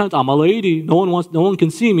to put a tent. I'm a lady. No one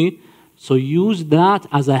can see me. So use that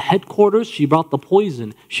as a headquarters. She brought the poison.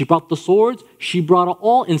 She brought the swords. She brought it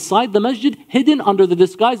all inside the masjid, hidden under the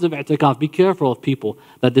disguise of i'tikaf. Be careful of people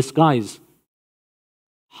that disguise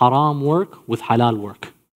haram work with halal work.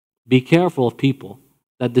 Be careful of people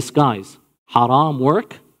that disguise haram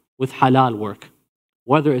work with halal work.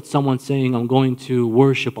 Whether it's someone saying, I'm going to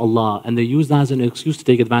worship Allah, and they use that as an excuse to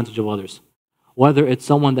take advantage of others. Whether it's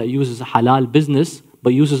someone that uses a halal business,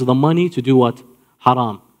 but uses the money to do what?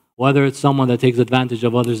 Haram. Whether it's someone that takes advantage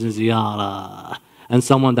of others in ziyarah, and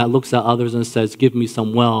someone that looks at others and says, give me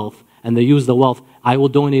some wealth, and they use the wealth, I will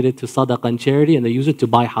donate it to sadaqah and charity, and they use it to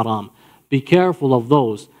buy haram. Be careful of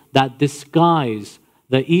those that disguise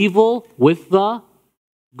the evil with the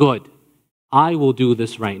good. I will do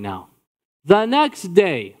this right now. The next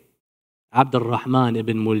day, Abdul Rahman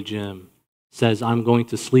ibn Muljam says, I'm going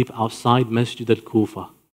to sleep outside Masjid al-Kufa.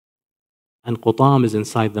 And Qutam is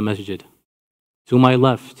inside the masjid. To my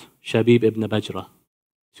left, Shabe ibn Bajra.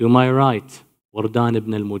 To my right, Wardan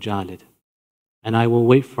ibn al-Mujalid. And I will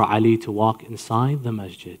wait for Ali to walk inside the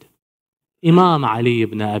masjid. Imam Ali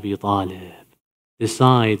ibn Abi Talib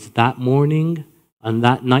decides that morning and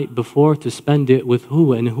that night before to spend it with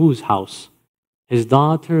who and whose house? His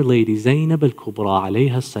daughter, Lady Zainab al-Kubra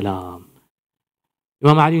alayha salam.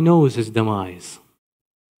 Imam Ali knows his demise.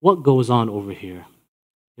 What goes on over here?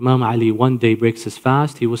 Imam Ali one day breaks his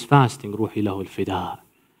fast. He was fasting, Ruhi lahu al-fida.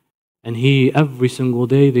 And every single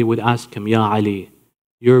day they would ask him, Ya Ali,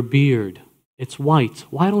 your beard, it's white.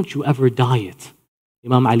 Why don't you ever dye it?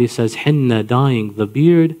 Imam Ali says, Hinna, dyeing the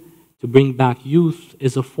beard to bring back youth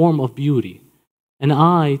is a form of beauty. And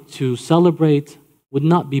I, to celebrate, would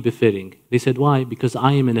not be befitting. They said, why? Because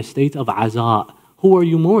I am in a state of aza. Who are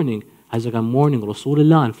you mourning? I was like, I'm mourning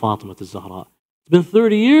Rasulullah and Fatima al-Zahra. It's been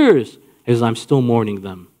 30 years. He says, I'm still mourning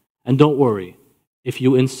them. And don't worry. If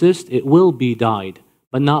you insist, it will be dyed.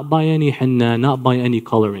 But not by any henna, not by any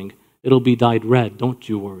coloring. It'll be dyed red. Don't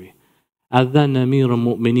you worry. And then Amir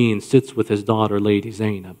al-Mu'mineen sits with his daughter, Lady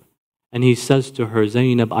Zainab. And he says to her,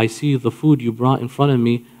 Zainab, I see the food you brought in front of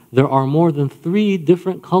me. There are more than 3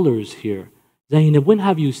 different colors here. Zainab, when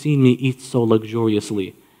have you seen me eat so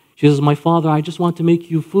luxuriously? She says, my father, I just want to make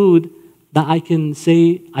you food that I can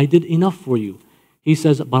say I did enough for you. He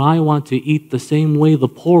says, but I want to eat the same way the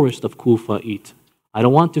poorest of Kufa eat. I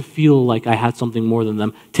don't want to feel like I had something more than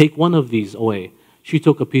them. Take one of these away. She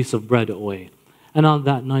took a piece of bread away. And on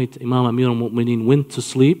that night, Imam Amir al-Mu'mineen went to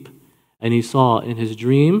sleep, and he saw in his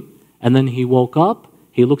dream, and then he woke up,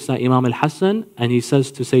 he looks at Imam al-Hassan, and he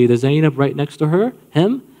says to Sayyidah Zainab right next to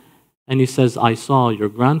him, and he says, I saw your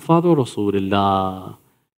grandfather Rasulullah.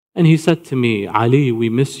 And he said to me, Ali, we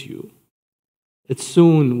miss you. It's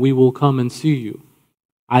soon we will come and see you.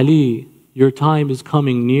 Ali, your time is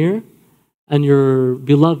coming near, and your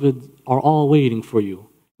beloved are all waiting for you.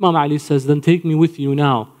 Imam Ali says, then take me with you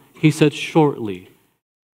now. He said, shortly.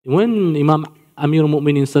 When Imam Amir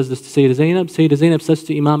al-Mu'mineen says this to Sayyidah Zainab says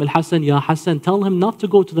to Imam al-Hassan, Ya Hassan, tell him not to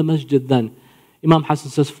go to the masjid then. Imam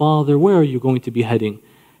Hassan says, Father, where are you going to be heading?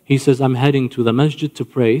 He says, I'm heading to the masjid to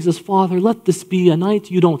pray. He says, Father, let this be a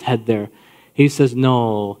night you don't head there. He says,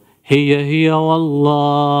 no. هي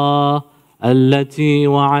والله التي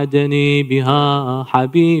وعدني بها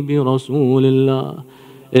حبيبي رسول الله.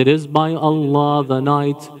 It is by Allah the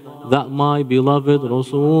night that my beloved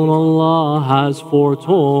Rasulullah has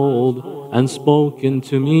foretold and spoken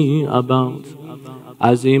to me about.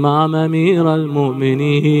 As Imam Amir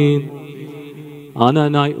al-Mu'mineen, on a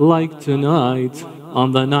night like tonight,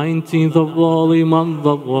 on the 19th of holy month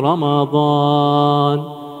of Ramadan,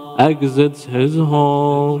 exits his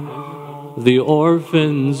home. The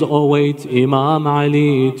orphans await Imam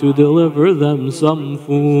Ali to deliver them some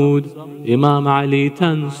food. Imam Ali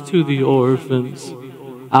tends to the orphans.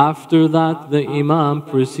 After that, the Imam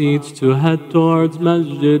proceeds to head towards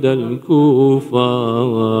Masjid al-Kufa.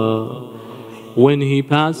 When he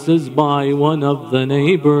passes by one of the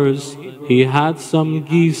neighbors, he had some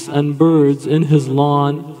geese and birds in his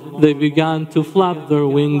lawn. They began to flap their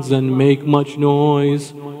wings and make much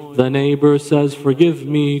noise. The neighbor says, "Forgive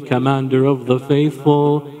me, Commander of the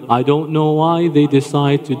Faithful. I don't know why they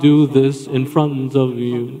decide to do this in front of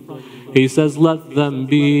you." He says, "Let them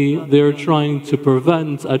be. They're trying to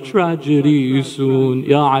prevent a tragedy soon.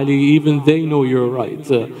 Ya Ali, even they know you're right."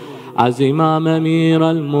 As Imam Amir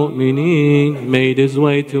al-Mu'mineen made his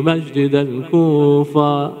way to Masjid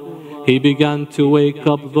al-Kufa, he began to wake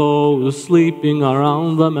up those sleeping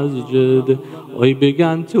around the masjid. He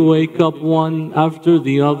began to wake up one after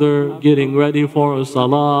the other, getting ready for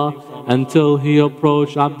Salah, until he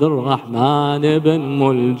approached Abdul Rahman ibn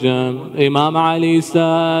Muljam. Imam Ali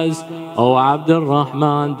says, "O Abdul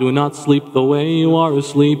Rahman, do not sleep the way you are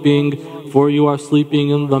sleeping, for you are sleeping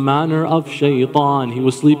in the manner of shaitan." He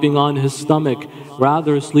was sleeping on his stomach.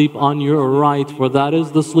 "Rather sleep on your right, for that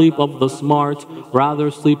is the sleep of the smart. Rather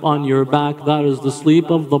sleep on your back, that is the sleep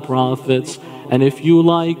of the prophets. And if you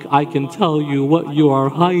like, I can tell you what you are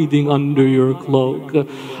hiding under your cloak."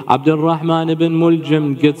 Abdul Rahman ibn Muljam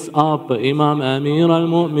gets up. Imam Amir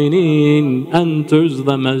al-Mu'mineen enters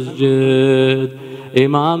the masjid.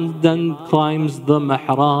 Imam then climbs the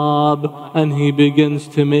mihrab and he begins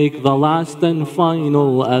to make the last and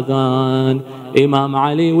final adhan. Imam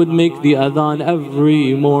Ali would make the adhan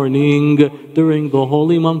every morning during the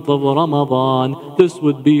holy month of Ramadan. This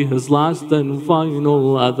would be his last and final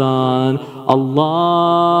adhan.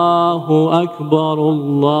 Allahu Akbar,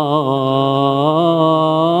 Allahu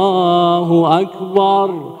Akbar,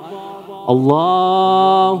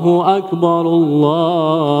 Allahu Akbar,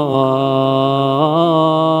 Allahu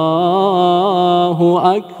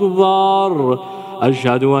Akbar.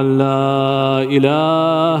 أشهد أن لا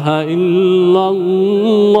إله إلا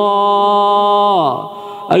الله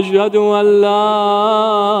أشهد أن لا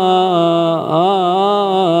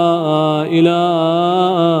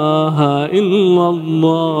إله إلا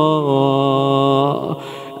الله.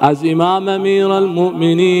 As Imam Amir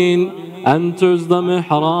al-Mu'mineen enters the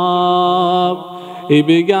mihrab, he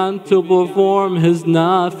began to perform his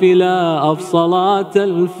nafila of Salat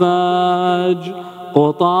al-Fajr.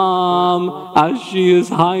 Qutam, as she is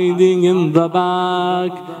hiding in the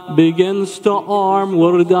back, begins to arm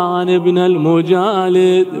Wardan ibn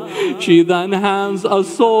al-Mujalid. She then hands a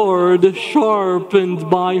sword sharpened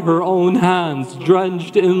by her own hands,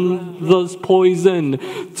 drenched in this poison,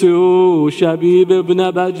 to Shabe ibn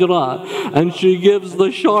Bajra, and she gives the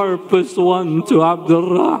sharpest one to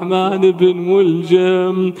Abdul Rahman ibn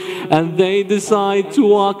Muljam, and they decide to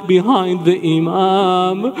walk behind the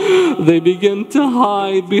Imam. They begin to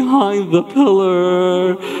hide behind the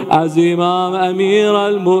pillar as Imam Amir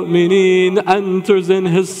al-Mu'mineen enters in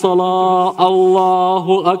his salah.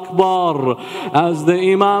 Allahu Akbar. As the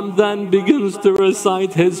Imam then begins to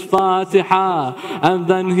recite his Fatiha, and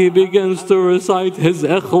then he begins to recite his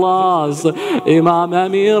Ikhlas, Imam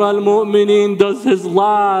Amir al-Mu'mineen does his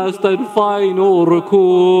last and final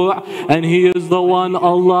ruku', and he is the one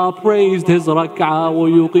Allah praised his rak'ah.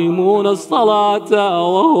 وَيُقِيمُونَ الصَّلَاةَ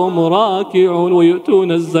وَهُمْ رَاكِعُونَ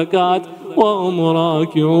وَيُؤْتُونَ الزَّكَاةَ وَهُمْ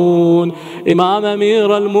راكعون. Imam Amir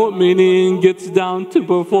al-Mu'mineen gets down to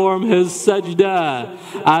perform his sajda.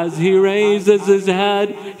 As he raises his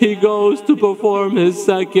head, he goes to perform his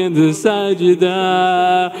second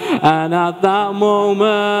sajda. And at that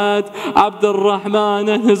moment, Abdul Rahman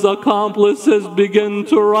and his accomplices begin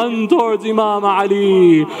to run towards Imam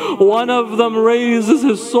Ali. One of them raises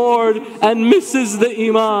his sword and misses the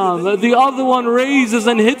Imam. The other one raises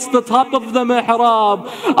and hits the top of the mihrab.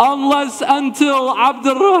 Unless until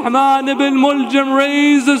Abdul Rahman ibn Muljam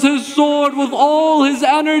raises his sword with all his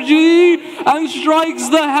energy and strikes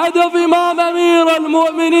the head of Imam Amir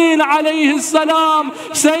al-Mu'mineen alayhi salam,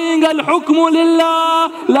 saying, "Al-hukmu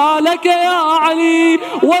lillah, la laka ya Ali."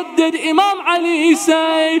 What did Imam Ali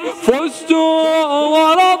say? "Fustu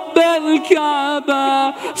wa rabb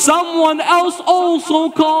al-Kaaba." Someone else also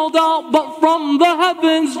called out, but from the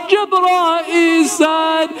heavens, Jibreel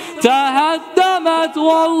said, "Tahaddamat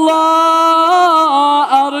wallah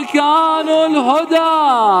أركان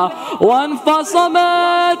الهدى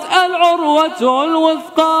وانفصمت العروة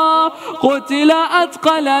الوثقى قتل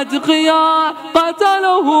أتقى الأتقياء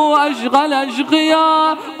قتله أشغل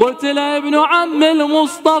أشقياء قتل ابن عم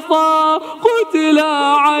المصطفى قتل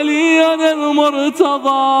علي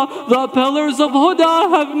المرتضى." The pillars of Huda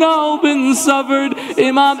have now been severed.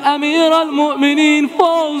 Imam Amir al-Mu'mineen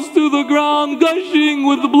falls to the ground, gushing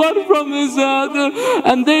with blood from his head,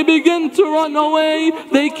 and they begin to run away.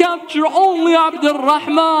 They can't capture only Abdul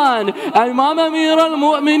Rahman. Imam Amir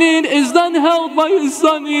al-Mu'mineen is then held by his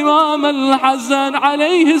son Imam al-Hassan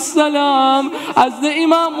alayhi salam. As the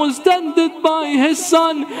Imam was tended by his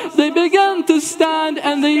son, they began to stand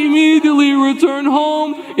and they immediately return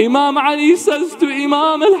home. Imam Ali says to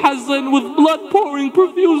Imam al-Hassan with blood pouring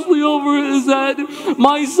profusely over his head,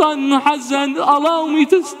 "My son Hassan, allow me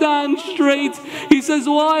to stand straight." He says,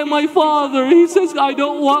 "Why, my father?" He says, "I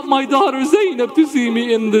don't want my daughter Zainab to see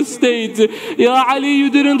me in this state." Ya Ali, you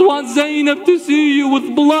didn't want Zainab to see you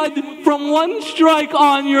with blood from one strike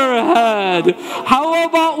on your head. How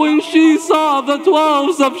about when she saw the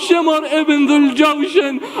 12s of Shimr ibn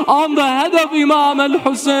Dhul-Jawshan on the head of Imam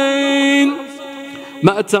al-Hussein?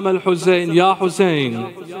 Ma'tam al-Hussein, Ya Hussein.